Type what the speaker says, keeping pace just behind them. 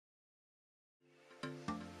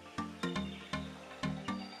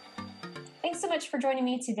Thanks so much for joining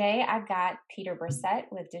me today. I've got Peter Brissett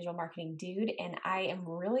with Digital Marketing Dude, and I am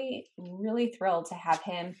really, really thrilled to have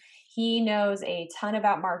him. He knows a ton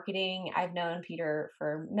about marketing. I've known Peter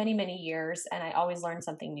for many, many years, and I always learn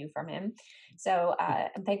something new from him. So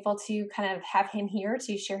I'm thankful to kind of have him here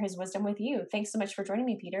to share his wisdom with you. Thanks so much for joining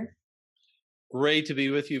me, Peter. Great to be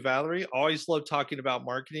with you, Valerie. Always love talking about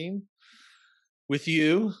marketing with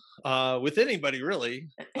you, with anybody really.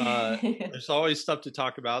 There's always stuff to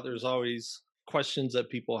talk about. There's always questions that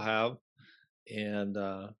people have, and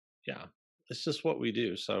yeah, it's just what we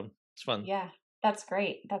do. So it's fun. Yeah, that's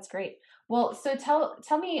great. That's great. Well, so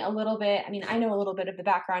tell me a little bit. I mean, I know a little bit of the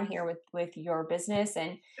background here with your business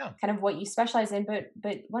and Yeah. kind of what you specialize in, but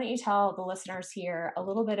why don't you tell the listeners here a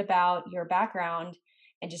little bit about your background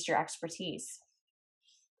and just your expertise?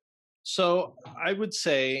 So I would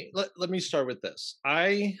say, let me start with this.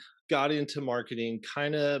 I got into marketing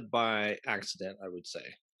kind of by accident, I would say.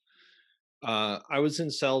 I was in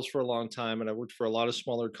sales for a long time and I worked for a lot of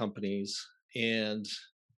smaller companies. And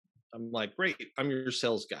I'm like, great, I'm your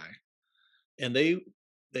sales guy. And they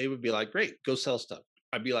would be like, great, go sell stuff.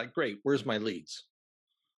 I'd be like, great, where's my leads?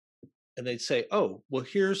 And they'd say, oh, well,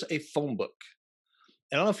 here's a phone book.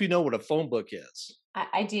 And I don't know if you know what a phone book is.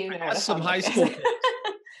 I do know I what a asked some phone book high is. school kids.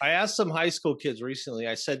 I asked some high school kids recently.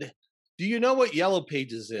 I said, do you know what Yellow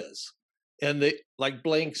Pages is? And they like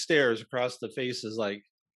blank stares across the faces, like,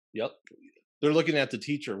 yep. They're looking at the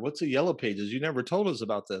teacher. What's a Yellow Pages? You never told us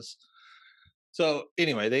about this. So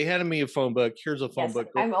anyway, they handed me a phone book. Here's a phone Yes, book.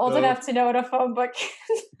 I'm old enough to know what a phone book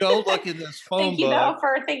is. Go look in this Thank phone you book though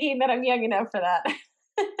for thinking that I'm young enough for that.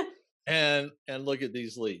 and look at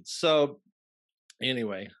these leads. So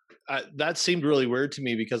anyway, that seemed really weird to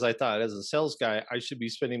me because I thought as a sales guy, I should be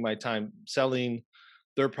spending my time selling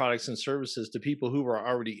their products and services to people who were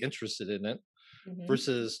already interested in it Hmm.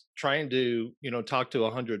 versus trying to, talk to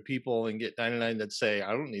 100 people and get 99 that say,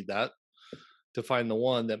 I don't need that to find the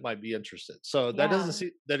one that might be interested. So Yeah.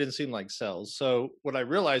 that didn't seem like sales. So what I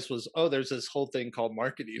realized was, oh, there's this whole thing called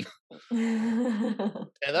marketing. And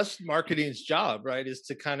that's marketing's job, right? Is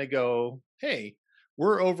to kind of go, hey,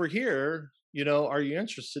 we're over here, are you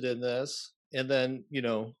interested in this? And then,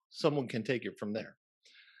 someone can take it from there.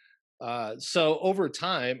 So over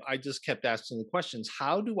time, I just kept asking the questions,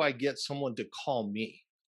 how do I get someone to call me?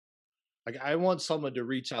 Like, I want someone to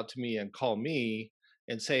reach out to me and call me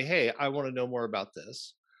and say, hey, I want to know more about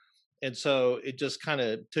this. And so it just kind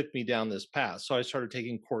of took me down this path. So I started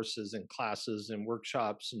taking courses and classes and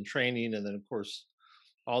workshops and training. And then, of course,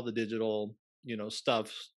 all the digital,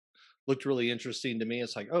 stuff looked really interesting to me.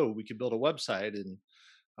 It's like, oh, we could build a website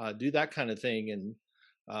and do that kind of thing, and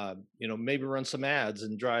maybe run some ads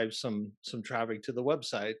and drive some traffic to the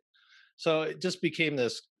website. So it just became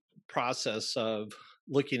this process of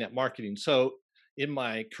looking at marketing. So in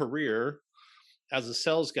my career as a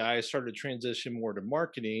sales guy, I started to transition more to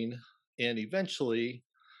marketing, and eventually,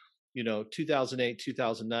 2008,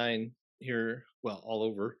 2009 here, well, all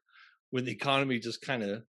over, when the economy just kind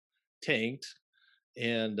of tanked.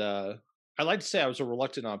 And I like to say I was a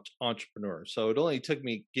reluctant entrepreneur. So it only took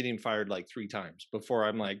me getting fired like 3 times before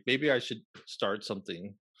I'm like, maybe I should start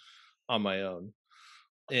something on my own.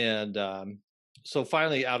 And so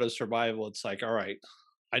finally, out of survival, it's like, all right,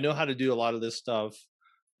 I know how to do a lot of this stuff.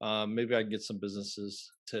 Maybe I can get some businesses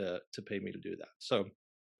to pay me to do that. So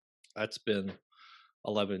that's been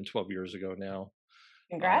 11, 12 years ago now.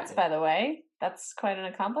 Uh, Congrats, by the way. That's quite an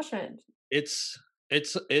accomplishment. it's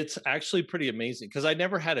it's actually pretty amazing because I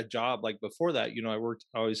never had a job like before that.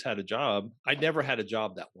 I always had a job. I never had a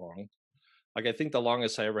job that long. Like, I think the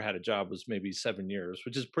longest I ever had a job was maybe 7 years,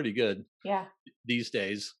 which is pretty good Yeah. these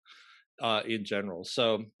days, in general.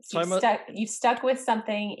 So So so I'm a you've stuck with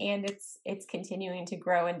something and it's continuing to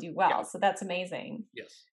grow and do yeah. well. So that's amazing.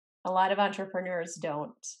 Yes. A lot of entrepreneurs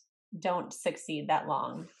don't succeed that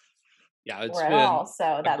long Yeah, it's or at been all. So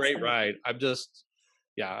a that's great ride. I'm just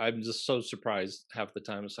so surprised half the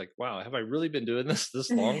time. It's like, wow, have I really been doing this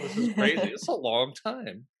long? This is crazy. It's a long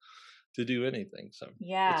time to do anything. So it's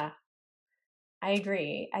Yeah, I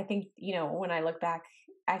agree. I think, when I look back,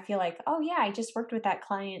 I feel like, oh yeah, I just worked with that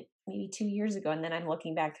client maybe 2 years ago. And then I'm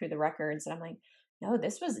looking back through the records and I'm like, no,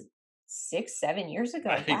 this was 6, 7 years ago.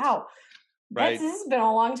 right, Wow. right. This has been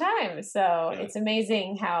a long time. So Yeah. it's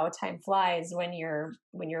amazing how time flies when you're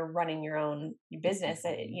running your own business.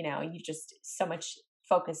 You just so much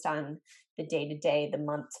focused on the day to day, the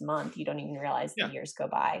month to month. You don't even realize the Yeah. years go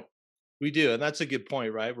by. We do, and that's a good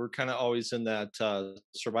point, right? We're kind of always in that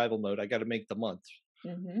survival mode. I got to make the month.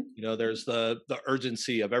 Hmm. There's the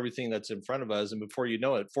urgency of everything that's in front of us, and before you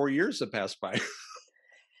know it, 4 years have passed by. Like,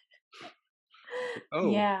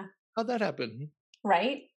 oh, Yeah. how'd that happen?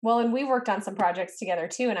 Right? Well, and we worked on some projects together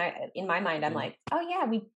too, and in my mind, I'm Mhm. like, "Oh, yeah,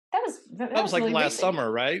 we that That was was like really last recent."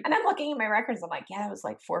 summer, right? And I'm looking at my records, I'm like, "Yeah, it was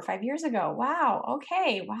like 4 or 5 years ago. Wow,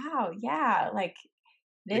 okay, wow, yeah." Like,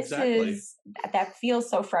 this Exactly. is that feels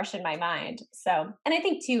so fresh in my mind. So, and I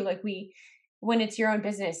think too, like, when it's your own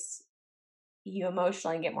business, you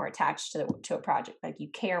emotionally get more attached to a project, like,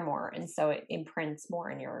 you care more, and so it imprints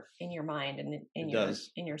more in your mind and It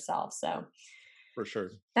does, in yourself. So for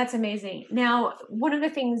sure. that's amazing. Now, one of the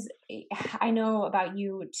things I know about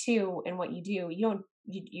you too, and what you do,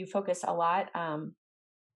 you focus a lot.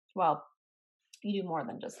 Well, you do more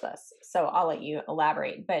than just this, so I'll let you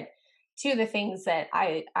elaborate. But two of the things that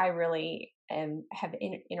I really have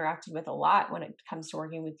interacted with a lot when it comes to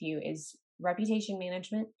working with you is reputation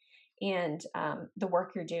management and the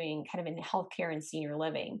work you're doing, kind of in healthcare and senior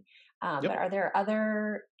living. But Yep. are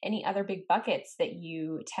there any other big buckets that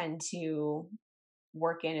you tend to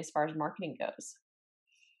work in as far as marketing goes?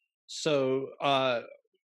 So,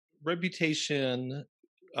 reputation,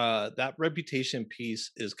 that reputation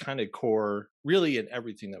piece is kind of core really in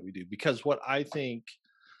everything that we do, because what I think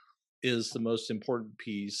is the most important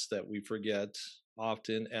piece that we forget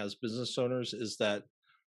often as business owners is that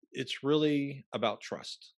it's really about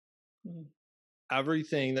trust. Mhm.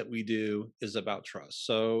 Everything that we do is about trust.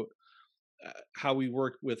 So, how we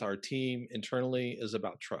work with our team internally is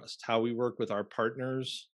about trust. How we work with our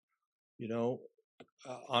partners, you know,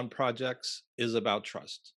 on projects is about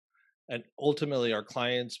trust. And ultimately, our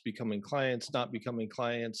clients becoming clients, not becoming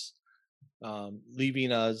clients,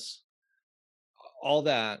 leaving us, all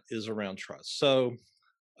that is around trust. So,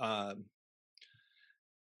 um,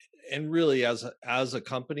 and really, as a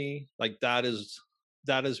company, like that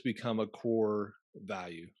has become a core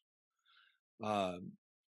value. Um,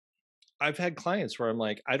 I've had clients where I'm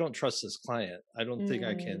like, I don't trust this client. I don't think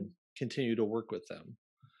I can Mm, continue to work with them,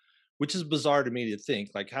 which is bizarre to me to think.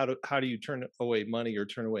 Like, how do you turn away money or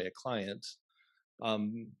turn away a client?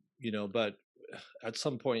 But at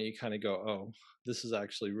some point you kind of go, oh, this is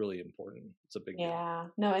actually really important. It's a big deal. yeah,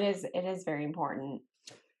 no, it is very important.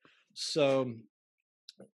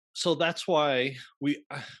 So that's why we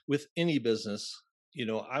with any business,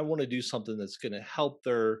 I want to do something that's going to help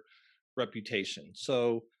their reputation.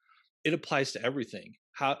 So it applies to everything.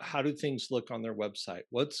 How do things look on their website?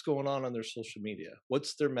 What's going on their social media?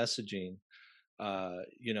 What's their messaging?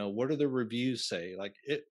 What do the reviews say? Like,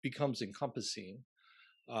 it becomes encompassing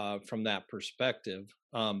from that perspective.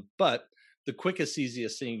 But the quickest,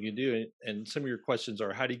 easiest thing you can do, and some of your questions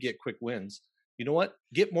are, how do you get quick wins? You know what?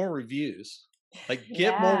 Get more reviews. Like,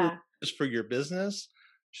 get more Yeah, reviews for your business.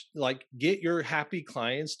 Like, get your happy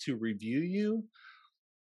clients to review you.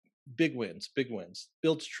 Big wins, big wins.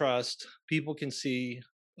 Builds trust. People can see,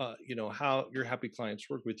 how your happy clients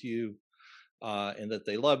work with you, and that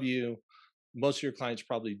they love you. Most of your clients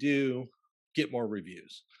probably do. Get more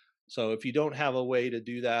reviews. So if you don't have a way to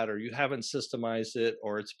do that, or you haven't systemized it,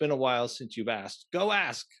 or it's been a while since you've asked, go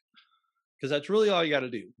ask, because that's really all you got to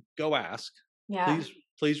do. Go ask. yeah,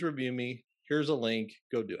 Please review me. Here's a link.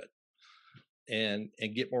 Go do it, and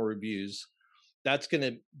get more reviews. That's going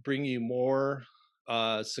to bring you more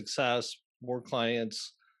success, more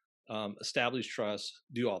clients, establish trust,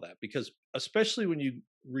 do all that. Because especially when you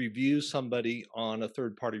review somebody on a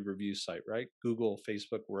third party review site, right? Google,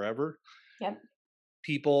 Facebook, wherever, yep,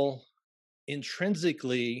 people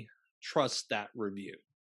intrinsically trust that review.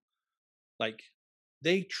 Like,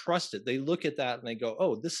 they trust it. They look at that and they go,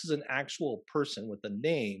 oh, this is an actual person with a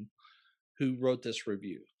name who wrote this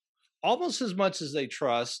review. Almost as much as they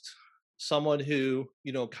trust someone who,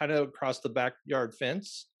 kind of across the backyard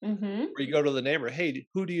fence, mm-hmm, where you go to the neighbor, hey,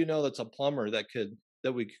 who do you know that's a plumber that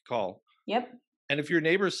we could call? yep, And if your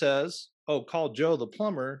neighbor says, oh, call Joe the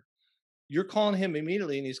plumber, you're calling him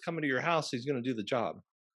immediately and he's coming to your house. He's going to do the job.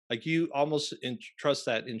 Like, you almost trust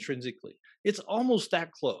that intrinsically. It's almost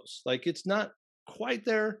that close. Like, it's not quite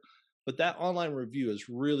there, but that online review is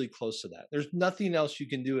really close to that. There's nothing else you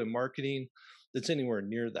can do in marketing that's anywhere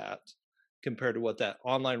near that compared to what that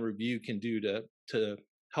online review can do to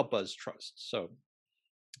help us trust. So,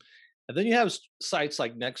 and then you have sites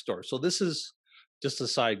like Nextdoor. So this is just a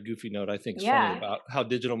side goofy note I think is funny yeah, about how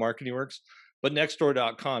digital marketing works. But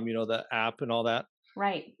Nextdoor.com, the app and all that,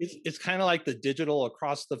 right, it's kind of like the digital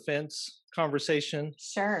across the fence conversation,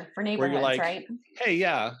 sure, for where you're neighborhoods, like, right? hey,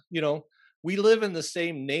 yeah, we live in the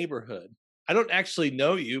same neighborhood. I don't actually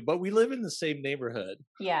know you, but we live in the same neighborhood.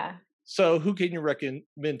 Yeah, So who can you recommend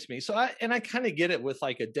to me? So I kind of get it with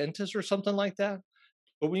like a dentist or something like that.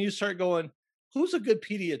 But when you start going, who's a good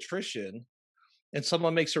pediatrician? And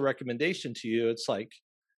someone makes a recommendation to you, it's like,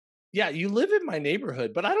 yeah, you live in my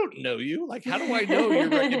neighborhood, but I don't know you. Like, how do I know you're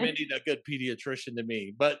recommending a good pediatrician to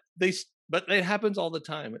me? But it happens all the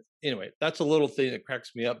time. Anyway, that's a little thing that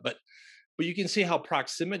cracks me up. But you can see how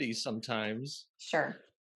proximity sometimes Sure.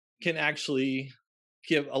 can actually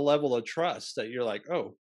give a level of trust that you're like,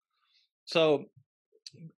 oh, so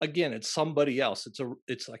again, it's somebody else.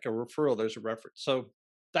 It's like a referral. There's a reference. So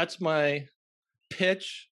that's my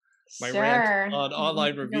pitch, my rant Sure. on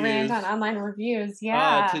online Your rant on reviews. online reviews.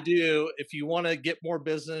 Yeah. To do if you want to get more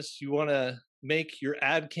business, you want to make your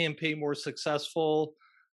ad campaign more successful,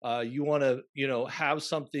 you want to have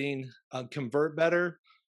something convert better,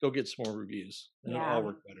 go get some more reviews and it'll all Yeah.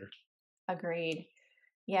 work better. Agreed.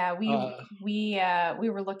 Yeah, uh we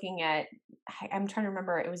were looking at I'm trying to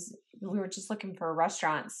remember, we were just looking for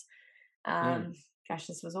restaurants. mm. Um Gosh,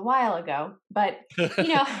 this was a while ago, but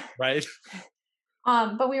you know, Right.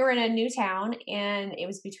 but we were in a new town and it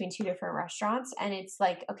was between two different restaurants, and it's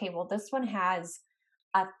like, okay, well, this one has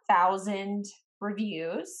 1,000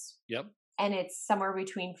 reviews Yep. and it's somewhere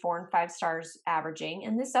between 4 and 5 stars averaging.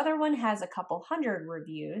 And this other one has a couple hundred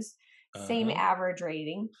reviews, same Uh-huh. average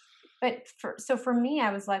rating. But for me,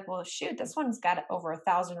 I was like, well, shoot, this one's got over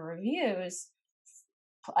 1,000 reviews.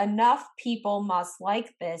 Enough people must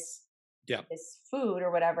like Yep. this food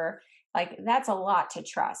or whatever. Like that's a lot to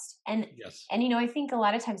trust. Yes. And I think a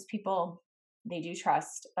lot of times people, they do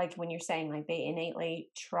trust, like when you're saying like they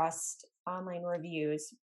innately trust online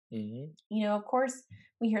reviews. Hmm. Of course,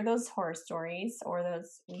 we hear those horror stories, or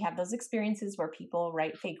we have those experiences where people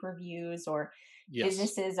write fake reviews, or Yes.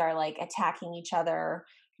 businesses are like attacking each other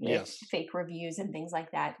with Yes. fake reviews and things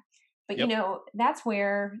like that. But Yep. that's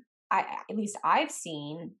where at least I've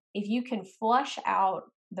seen, if you can flush out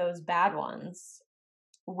those bad ones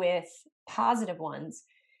with positive ones,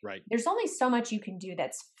 Right. there's only so much you can do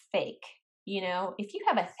that's fake. If you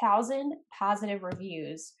have 1,000 positive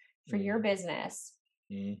reviews for your Hmm. business,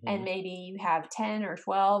 and Hmm. maybe you have 10 or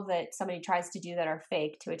 12 that somebody tries to do that are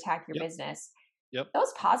fake to attack your Yep. business, Yep.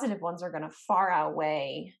 those positive ones are going to far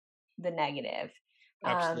outweigh the negative.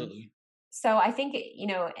 Um, Absolutely. so I think,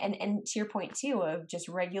 and to your point too, of just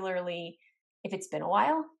regularly, if it's been a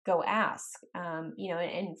while, go ask.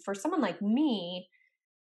 And for someone like me,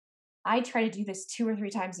 I try to do this 2 or 3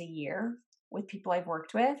 times a year with people I've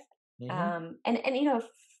worked with. Hmm. And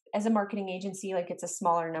as a marketing agency, like it's a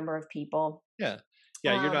smaller number of people. Yeah.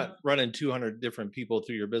 Yeah, you're not Um, running 200 different people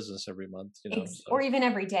through your business every month, or so. even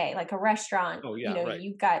every day, like a restaurant, Oh, yeah, right.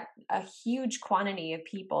 you've got a huge quantity of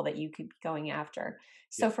people that you could be going after.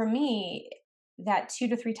 So Yep. for me, that 2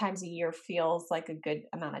 to 3 times a year feels like a good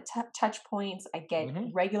amount of touch points. I get Mhm.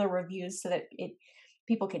 regular reviews so that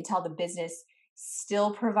people can tell the business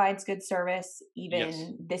still provides good service Yes.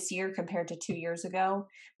 even this year compared to 2 years ago,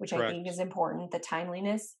 which I think is Correct. important, the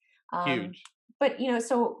timeliness. um, Huge. but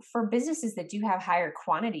so for businesses that do have higher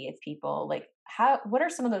quantity of people, like what are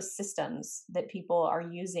some of those systems that people are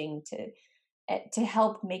using to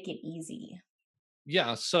help make it easy?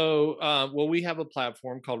 Yeah, so, well, we have a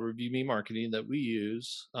platform called Review Me Marketing that we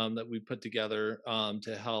use, that we put together,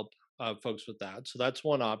 to help, folks with that. So that's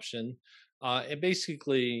one option. And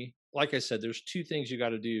basically, like I said, there's 2 things you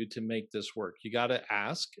gotta do to make this work. You gotta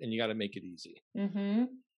ask, and you gotta make it easy. Mm-hmm.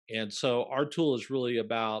 And so our tool is really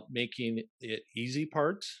about making it easy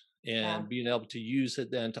part Yeah. and being able to use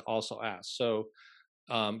it then to also ask. So,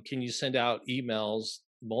 can you send out emails,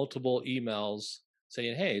 multiple emails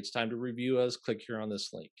saying, hey, it's time to review us, click here on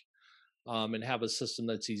this link, and have a system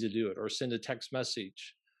that's easy to do it, or send a text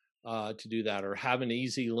message to do that, or have an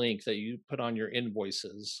easy link that you put on your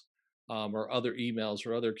invoices, or other emails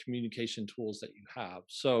or other communication tools that you have.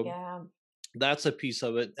 So Yeah. that's a piece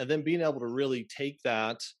of it. And then being able to really take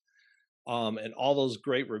that, and all those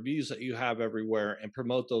great reviews that you have everywhere and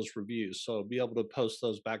promote those reviews. So be able to post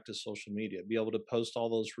those back to social media, be able to post all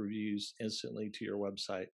those reviews instantly to your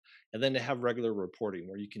website, and then to have regular reporting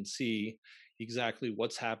where you can see exactly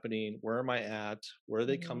what's happening, where am I at, where are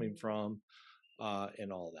they coming Mhm. from,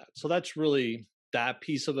 and all that. So that's really that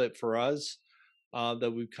piece of it for us,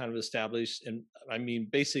 that we've kind of established. And I mean,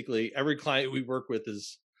 basically, every client we work with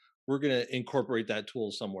is we're going to incorporate that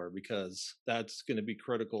tool somewhere because that's going to be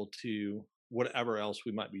critical to whatever else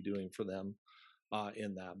we might be doing for them,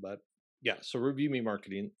 in that. But yeah, so Review Me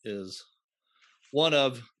Marketing is one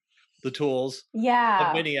of the tools of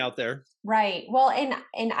Yeah. many out there. Right. Well,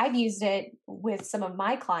 and I've used it with some of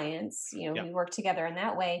my clients. Yeah. We work together in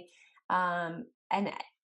that way. And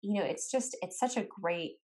it's such a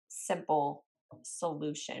great, simple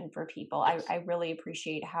solution for people. I Yes. really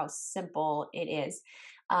appreciate how simple it is.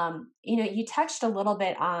 You touched a little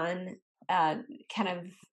bit on kind of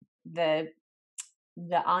the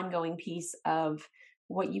the ongoing piece of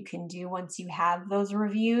what you can do once you have those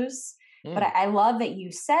reviews. But Mm, I love that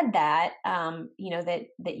you said that,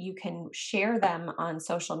 that you can share them on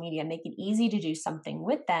social media, make it easy to do something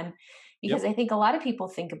with them, because yep. I think a lot of people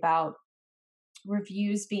think about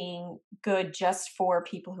reviews being good just for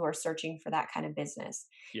people who are searching for that kind of business.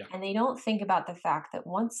 Yeah. And they don't think about the fact that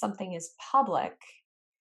once something is public,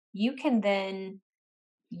 you can then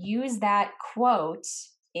use that quote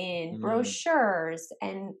in Mm, brochures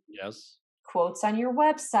and yes. quotes on your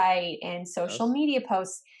website and social Yes. media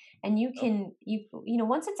posts, and you Yep. can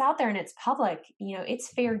once it's out there and it's public,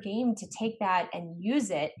 it's fair game to take that and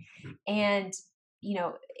use it. And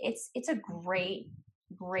it's a great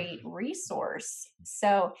resource.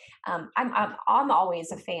 So I'm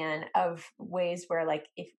always a fan of ways where, like,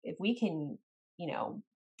 if we can, you know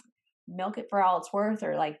milk it for all it's worth,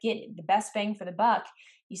 or like get the best bang for the buck.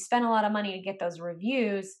 You spend a lot of money to get those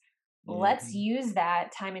reviews. Let's Hmm. use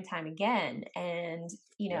that time and time again. And,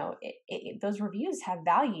 Yep. those reviews have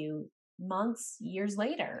value months, years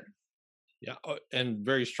later. Yeah, and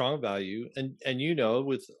very strong value. And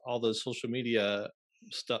with all the social media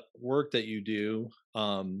stuff work that you do,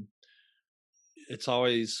 it's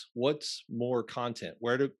always what's more content.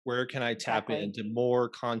 Where can I tap Exactly. into more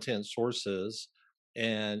content sources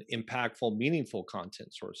and impactful, meaningful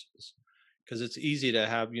content sources? Because it's easy to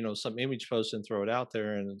have some image post and throw it out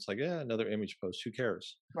there, and it's like, yeah, another image post. Who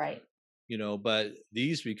cares? Right. But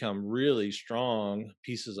these become really strong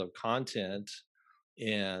pieces of content.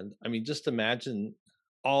 And I mean, just imagine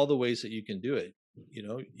all the ways that you can do it.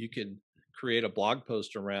 You could create a blog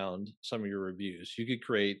post around some of your reviews. You could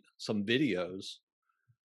create some videos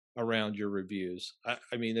around your reviews.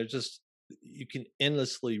 I mean, there's just, you can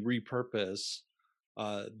endlessly repurpose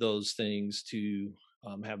those things to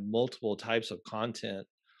have multiple types of content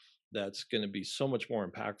that's going to be so much more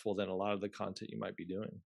impactful than a lot of the content you might be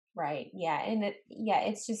doing. Right. Yeah. And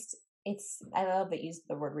it's just, I love that you use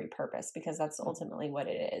the word repurpose, because that's ultimately what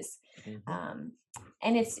it is. Hmm. Um,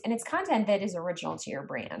 and it's content that is original to your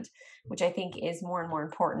brand, which I think is more and more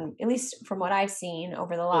important, at least from what I've seen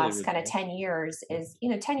over the Really last kind of original. 10 years. Is,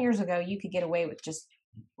 10 years ago, you could get away with just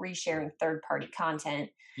resharing third party content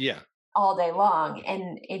Yeah. all day long,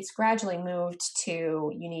 and it's gradually moved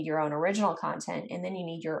to, you need your own original content, and then you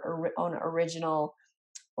need your own original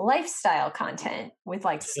lifestyle content with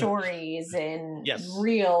like stories and Yes.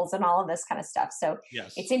 reels and all of this kind of stuff. So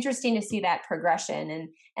it's Yes. interesting to see that progression,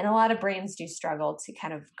 and a lot of brands do struggle to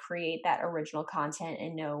kind of create that original content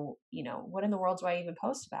and know, what in the world do I even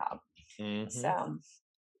post about? Hmm. So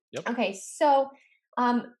Yep. okay, so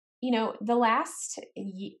the last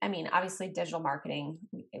I mean, obviously digital marketing,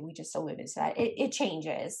 we just alluded to that. It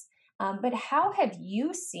changes. But how have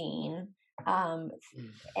you seen um,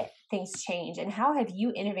 things change, and how have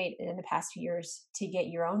you innovated in the past few years to get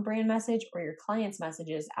your own brand message or your clients'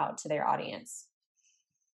 messages out to their audience?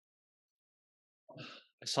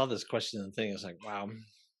 I saw this question and thing. It's like, wow.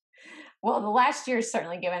 Well, the last year has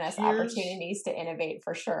certainly given us Here's opportunities to innovate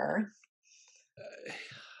for sure. uh,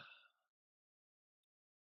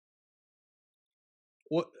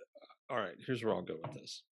 what. All right. Here's where I'll go with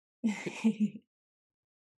this.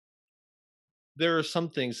 There are some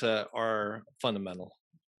things that are fundamental.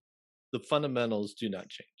 The fundamentals do not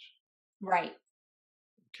change. Right.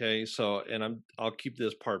 Okay. So, and I'll keep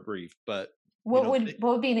this part brief, but What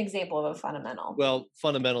would be an example of a fundamental? well,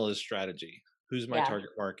 fundamental is strategy. Who's my Yeah.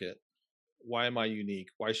 target market? Why am I unique?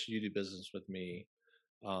 Why should you do business with me?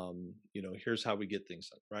 Here's how we get things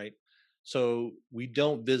done, right? So we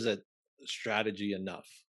don't visit strategy enough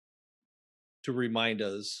to remind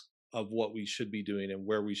us of what we should be doing and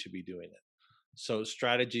where we should be doing it. So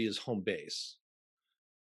strategy is home base.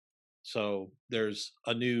 So there's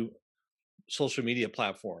a new social media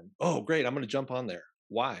platform. Oh, great. I'm going to jump on there.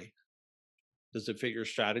 Why? Does it fit your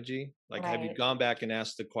strategy? Like, have you Right. gone back and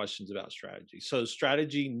asked the questions about strategy? So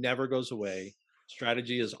strategy never goes away.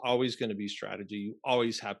 Strategy is always going to be strategy. You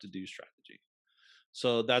always have to do strategy.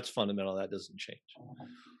 So that's fundamental. That doesn't change.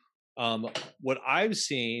 Um, what I've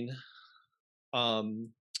seen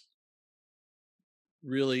um,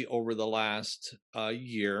 really over the last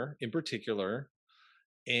year in particular,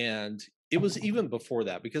 and it was even before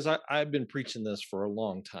that because I've been preaching this for a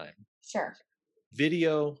long time. Sure.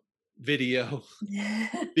 Video, video,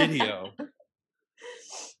 video.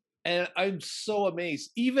 And I'm so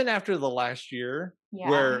amazed, even after the last year Yeah.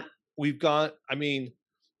 where we've gone, I mean,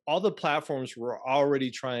 all the platforms were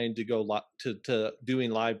already trying to go to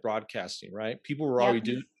doing live broadcasting, right? People were already Yep.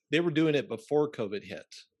 doing, they were doing it before COVID hit,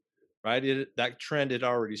 right? That trend had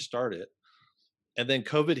already started. And then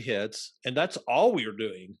COVID hits, and that's all we were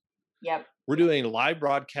doing. Yep. We're doing live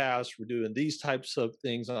broadcasts, we're doing these types of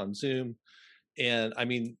things on Zoom. And I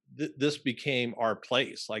mean, this became our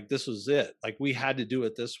place. Like this was it. Like we had to do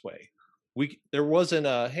it this way. There wasn't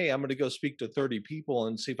a, hey, I'm going to go speak to 30 people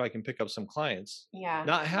and see if I can pick up some clients. Yeah.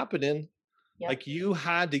 Not happening. Yep. Like you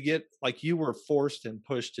had to get, like you were forced and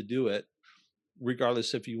pushed to do it,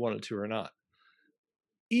 regardless if you wanted to or not.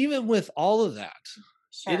 Even with all of that,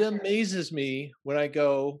 Sure. it amazes me when I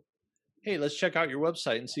go, hey, let's check out your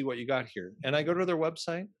website and see what you got here. And I go to their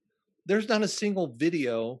website. There's not a single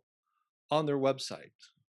video on their website.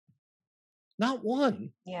 Not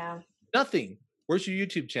one. Yeah. Nothing. Where's your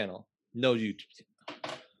YouTube channel? No YouTube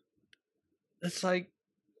channel. It's like,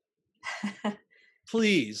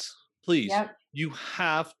 please, Yep. you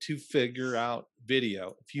have to figure out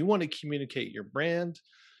video. If you want to communicate your brand,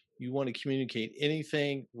 you want to communicate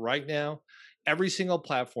anything right now, every single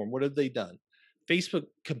platform, what have they done? Facebook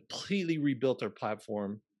completely rebuilt their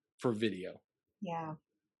platform for video. Yeah.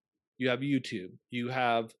 You have YouTube. You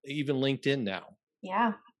have even LinkedIn now.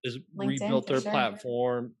 Yeah. Is LinkedIn, rebuilt their sure.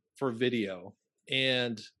 platform for video.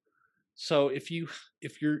 And so you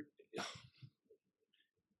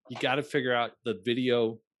got to figure out the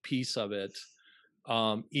video piece of it.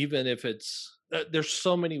 Even if it's, there's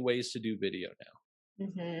so many ways to do video now.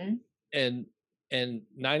 Mm-hmm. And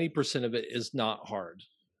 90% of it is not hard.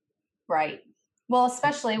 Right. Well,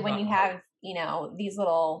 especially when you have, these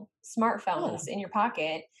little smartphones in your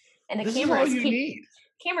pocket, and the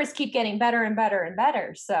cameras keep getting better and better and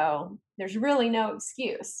better. So there's really no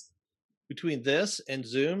excuse. Between this and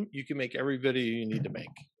Zoom, you can make every video you need to make.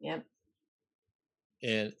 Yep.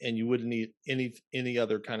 And you wouldn't need any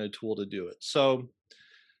other kind of tool to do it. So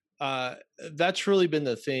that's really been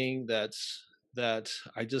the thing that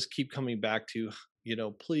I just keep coming back to.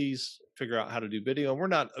 Please figure out how to do video. And we're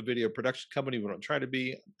not a video production company. We don't try to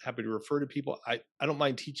be. I'm happy to refer to people. I don't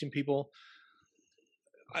mind teaching people.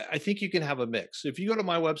 I think you can have a mix. If you go to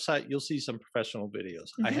my website, you'll see some professional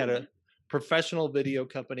videos. Mm-hmm. I had a professional video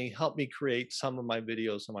company help me create some of my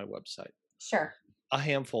videos on my website. Sure. A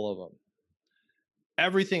handful of them.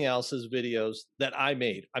 Everything else is videos that I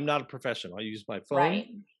made. I'm not a professional. I use my phone. Right.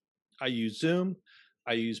 I use Zoom.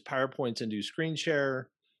 I use PowerPoints and do screen share,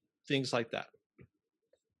 things like that.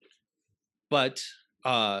 But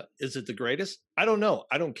is it the greatest? I don't know.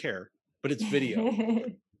 I don't care. But it's video.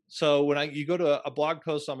 So when you go to a blog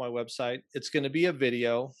post on my website, it's going to be a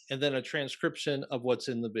video and then a transcription of what's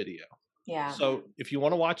in the video. Yeah. So if you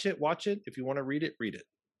want to watch it, watch it. If you want to read it, read it.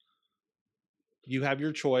 You have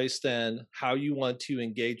your choice then how you want to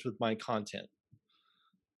engage with my content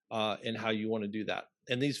and how you want to do that.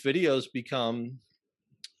 And these videos become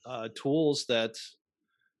tools that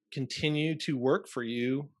continue to work for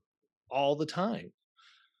you all the time.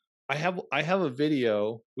 I have a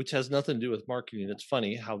video which has nothing to do with marketing. It's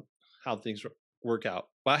funny how things work out.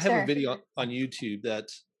 But I have a video on YouTube that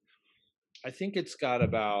I think it's got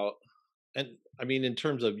about, and I mean in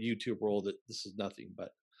terms of YouTube world, this is nothing,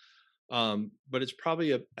 but it's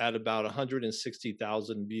probably at about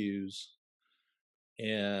 160,000 views,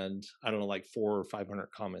 and I don't know, like 400 or 500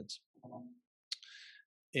 comments.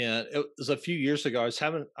 And it was a few years ago.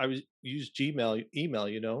 I used Gmail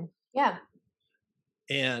email, Yeah.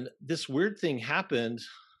 And this weird thing happened.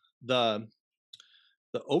 The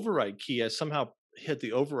override key, I somehow hit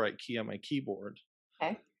the override key on my keyboard.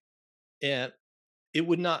 Okay. And it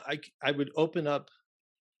would not, I would open up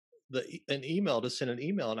an email to send an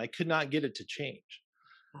email, and I could not get it to change.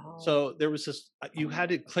 Oh. So there was this, you had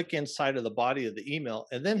to click inside of the body of the email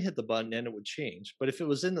and then hit the button and it would change. But if it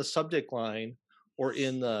was in the subject line or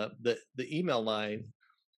in the email line,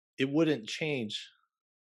 it wouldn't change.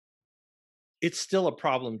 It's still a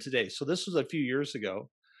problem today. So this was a few years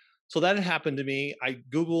ago. So that had happened to me. I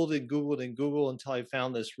Googled and Googled and Googled until I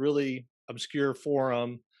found this really obscure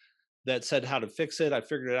forum that said how to fix it. I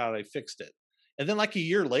figured it out. I fixed it. And then like a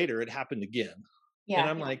year later, it happened again. Yeah. And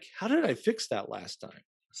I'm like, how did I fix that last time?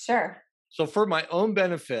 Sure. So for my own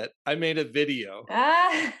benefit, I made a video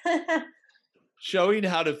showing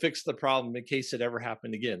how to fix the problem in case it ever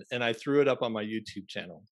happened again. And I threw it up on my YouTube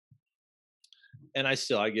channel. And I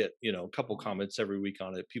get, a couple comments every week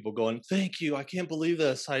on it. People going, thank you. I can't believe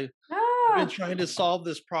this. I've been trying to solve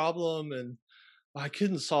this problem and I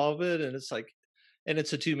couldn't solve it. And it's like, and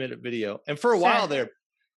it's a 2-minute video. And for a while there,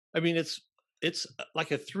 I mean, it's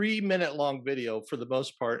like a 3-minute long video for the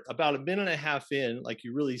most part. About a minute and a half in, like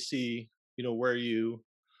you really see, where you,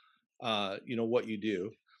 what you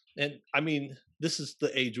do. And I mean, this is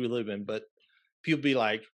the age we live in, but people be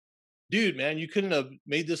like, dude, man, you couldn't have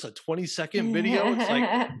made this a 20-second video. It's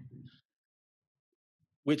like,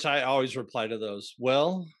 which I always reply to those.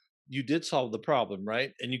 Well, you did solve the problem,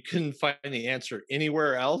 right? And you couldn't find the answer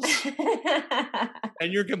anywhere else,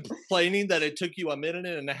 and you're complaining that it took you a minute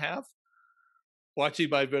and a half watching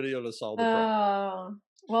my video to solve the problem. Oh,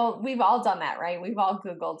 well, we've all done that, right? We've all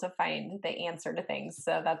Googled to find the answer to things.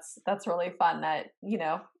 So that's really fun that,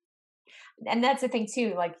 and that's the thing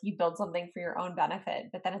too, like you build something for your own benefit,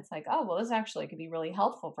 but then it's like, oh, well, this actually could be really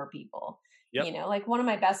helpful for people. Yep. Like one of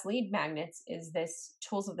my best lead magnets is this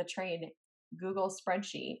Tools of the Trade Google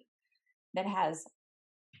spreadsheet that has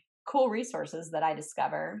cool resources that I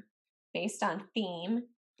discover based on theme,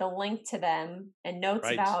 the link to them, and notes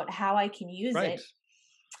Right. about how I can use Right. it.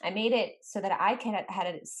 I made it so that I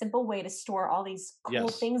had a simple way to store all these cool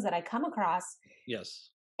Yes. things that I come across.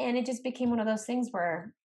 Yes. And it just became one of those things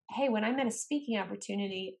where, hey, when I'm at a speaking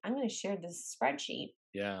opportunity, I'm going to share this spreadsheet,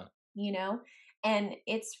 Yeah. and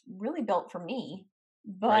it's really built for me,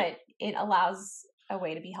 Right. but it allows a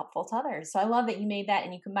way to be helpful to others. So I love that you made that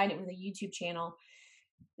and you combined it with a YouTube channel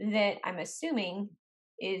that I'm assuming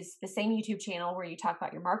is the same YouTube channel where you talk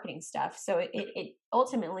about your marketing stuff. So it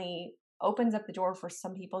ultimately opens up the door for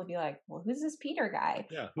some people to be like, well, who's this Peter guy?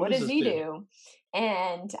 Yeah. Who What is does this he dude? do?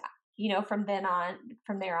 And from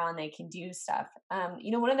there on, they can do stuff.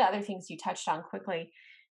 One of the other things you touched on quickly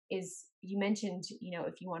is you mentioned,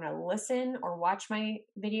 if you want to listen or watch my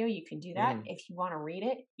video, you can do that. Mhm. If you want to read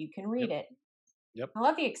it, you can read Yep. it. Yep. I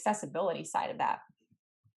love the accessibility side of that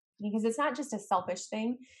because it's not just a selfish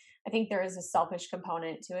thing. I think there is a selfish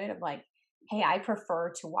component to it of like, hey, I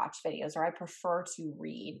prefer to watch videos or I prefer to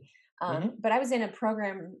read. Mhm. But I was in a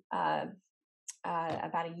program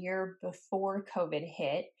about a year before COVID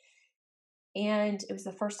hit. And it was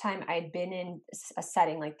the first time I'd been in a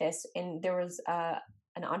setting like this. And there was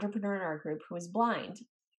an entrepreneur in our group who was blind.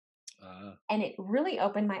 Uh, And it really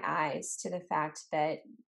opened my eyes to the fact that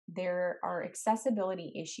there are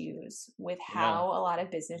accessibility issues with yeah. how a lot of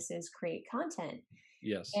businesses create content.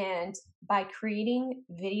 Yes. And by creating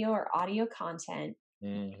video or audio content,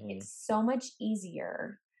 Mhm. it's so much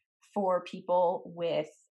easier for people with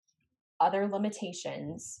other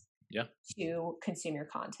limitations Yeah. to consume your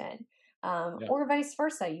content. Yeah. Or vice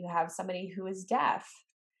versa. You have somebody who is deaf.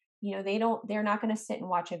 They're not going to sit and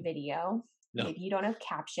watch a video. No. Maybe you don't have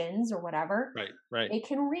captions or whatever. Right. Right. They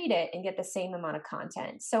can read it and get the same amount of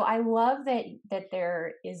content. So I love that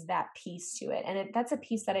there is that piece to it, and that's a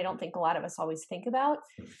piece that I don't think a lot of us always think about.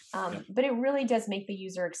 Yeah. But it really does make the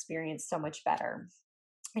user experience so much better.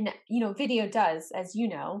 And video does, as you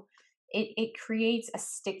know, it creates a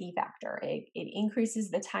sticky factor. It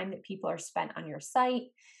increases the time that people are spent on your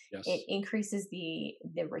site. It Yes. increases the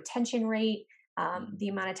retention rate, the Mhm.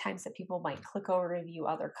 amount of times that people might click over to view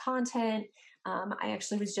other content. I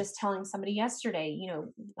actually was just telling somebody yesterday,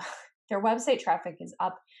 their website traffic is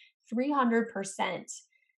up 300%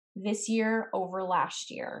 this year over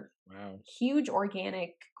last year. Wow. Huge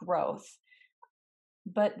organic growth.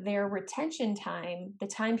 But their retention time, the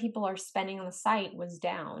time people are spending on the site, was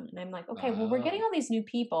down. And I'm like, okay, well, we're getting Ah. all these new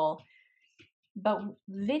people, but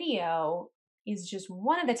video is just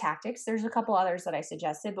one of the tactics. There's a couple others that I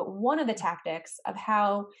suggested, but one of the tactics of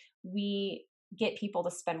how we get people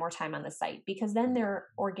to spend more time on the site, because then their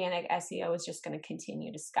organic SEO is just going to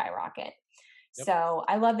continue to skyrocket. Yep. So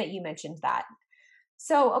I love that you mentioned that.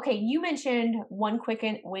 So, okay, you mentioned one quick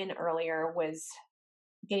win earlier was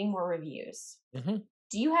getting more reviews. Mhm.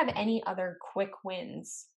 Do you have any other quick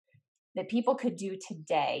wins that people could do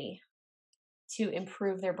today to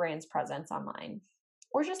improve their brand's presence online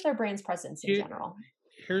or just their brand's presence in Here, general?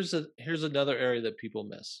 here's another area that people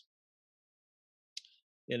miss.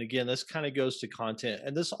 And again, this kind of goes to content,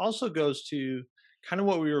 and this also goes to kind of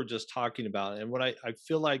what we were just talking about, and what I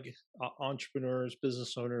feel like entrepreneurs,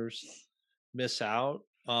 business owners miss out.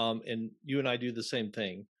 And you and I do the same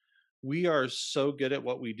thing. We are so good at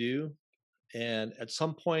what we do, and at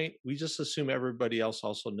some point, we just assume everybody else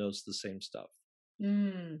also knows the same stuff.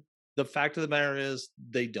 Mm, The fact of the matter is,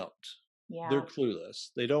 they don't. They're yeah.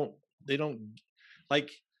 clueless. They don't like.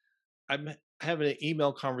 I'm having an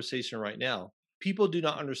email conversation right now. People do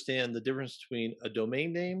not understand the difference between a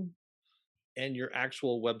domain name and your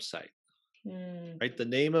actual website, Mm, right? The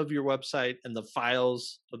name of your website and the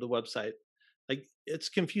files of the website. Like, it's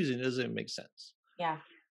confusing. It doesn't make sense. yeah.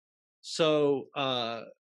 So,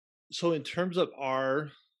 so in terms of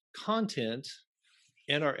our content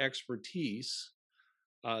and our expertise,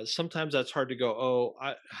 sometimes that's hard to go, oh,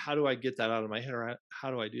 how do I get that out of my head? Or how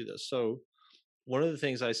do I do this? So one of the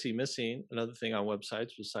things I see missing, another thing on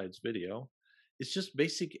websites besides video, is just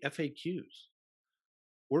basic FAQs.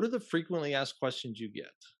 What are the frequently asked questions you get?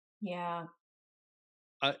 Yeah.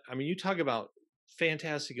 I mean, you talk about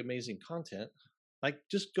fantastic, amazing content. Like,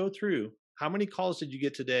 just go through. How many calls did you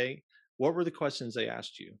get today? What were the questions they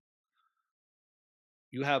asked you?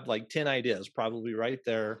 You have like 10 ideas probably right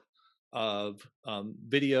there of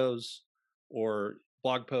videos or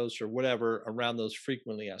blog posts or whatever around those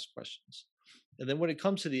frequently asked questions. And then when it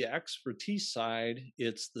comes to the expertise side,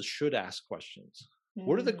 it's the should ask questions.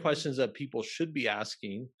 What are the questions that people should be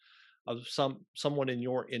asking of someone in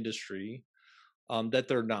your industry that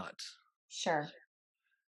they're not? Sure.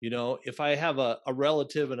 If I have a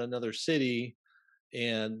relative in another city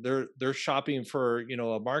and they're shopping for,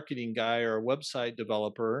 a marketing guy or a website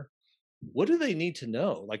developer, what do they need to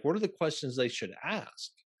know? Like, what are the questions they should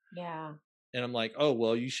ask? Yeah. And I'm like, oh,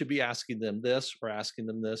 well, you should be asking them this or asking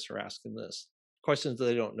them this or asking this. Questions that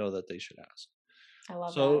they don't know that they should ask. I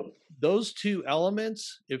love so that. Those two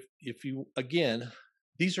elements, if you, again,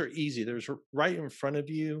 these are easy. There's right in front of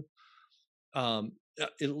you.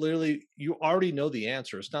 It literally, you already know the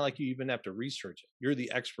answer. It's not like you even have to research it. You're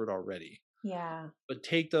the expert already. Yeah. But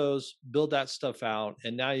take those, build that stuff out,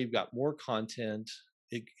 and now you've got more content.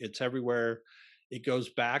 It's everywhere. It goes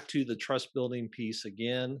back to the trust building piece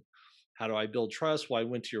again. How do I build trust? Well, I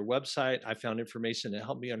went to your website. I found information that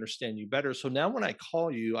helped me understand you better. So now when I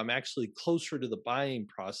call you, I'm actually closer to the buying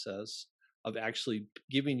process of actually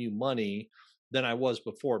giving you money than I was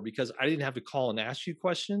before, because I didn't have to call and ask you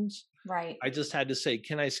questions. Right. I just had to say,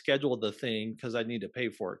 can I schedule the thing? Because I need to pay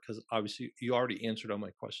for it. Because obviously you already answered all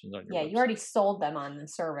my questions on your website. You already sold them on the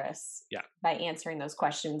service. Yeah. By answering those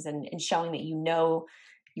questions and showing that you know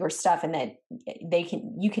your stuff and that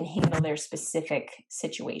you can handle their specific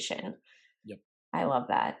situation. Yep. I love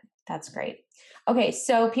that. That's great. Okay.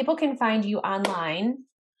 So people can find you online,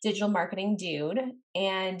 Digital Marketing Dude.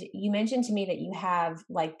 And you mentioned to me that you have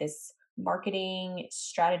like this marketing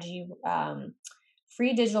strategy,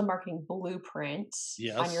 free digital marketing blueprint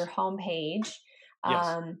on your homepage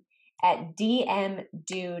at dmdude.com,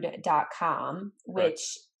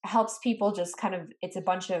 which helps people just kind of, it's a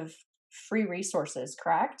bunch of free resources,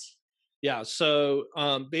 correct? Yeah. So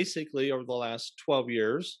basically over the last 12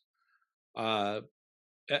 years,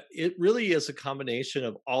 it really is a combination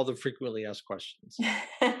of all the frequently asked questions.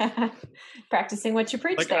 Practicing what you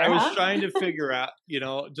preach like there, I was trying to figure out,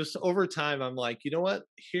 just over time, I'm like, you know what?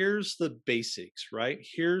 Here's the basics, right?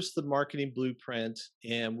 Here's the marketing blueprint.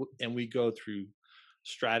 And we go through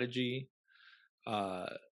strategy.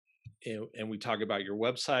 And we talk about your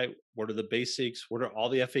website. What are the basics? What are all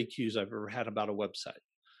the FAQs I've ever had about a website?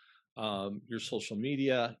 Your social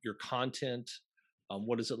media, your content.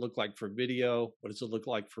 What does it look like for video? What does it look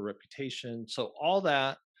like for reputation? So all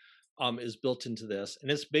that is built into this. And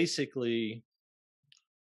it's basically,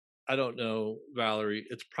 I don't know, Valerie,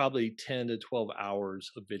 it's probably 10 to 12 hours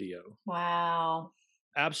of video. Wow.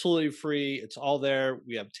 Absolutely free. It's all there.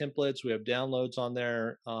 We have templates. We have downloads on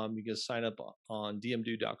there. You can sign up on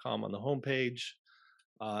dmdude.com on the homepage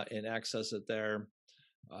and access it there.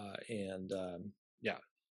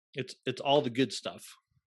 It's all the good stuff.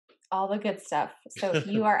 All the good stuff. So if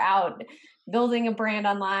you are out building a brand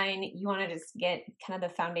online, you want to just get kind of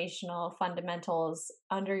the foundational fundamentals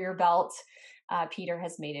under your belt, Peter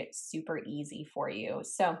has made it super easy for you.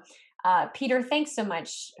 So Peter, thanks so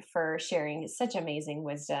much for sharing such amazing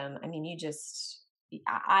wisdom. I mean,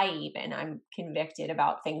 I'm convicted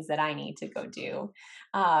about things that I need to go do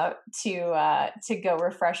to go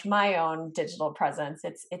refresh my own digital presence.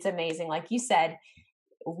 It's amazing. Like you said,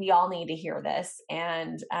 we all need to hear this.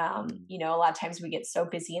 And, a lot of times we get so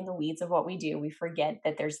busy in the weeds of what we do, we forget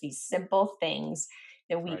that there's these simple things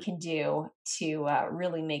that we can do to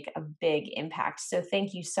really make a big impact. So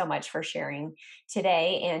thank you so much for sharing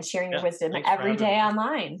today and sharing your wisdom every day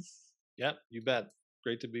online. Yeah, you bet.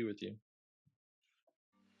 Great to be with you.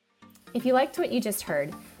 If you liked what you just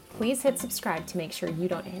heard, please hit subscribe to make sure you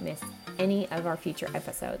don't miss any of our future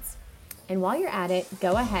episodes. And while you're at it,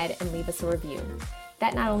 go ahead and leave us a review.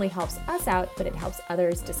 That not only helps us out, but it helps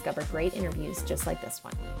others discover great interviews just like this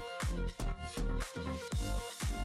one.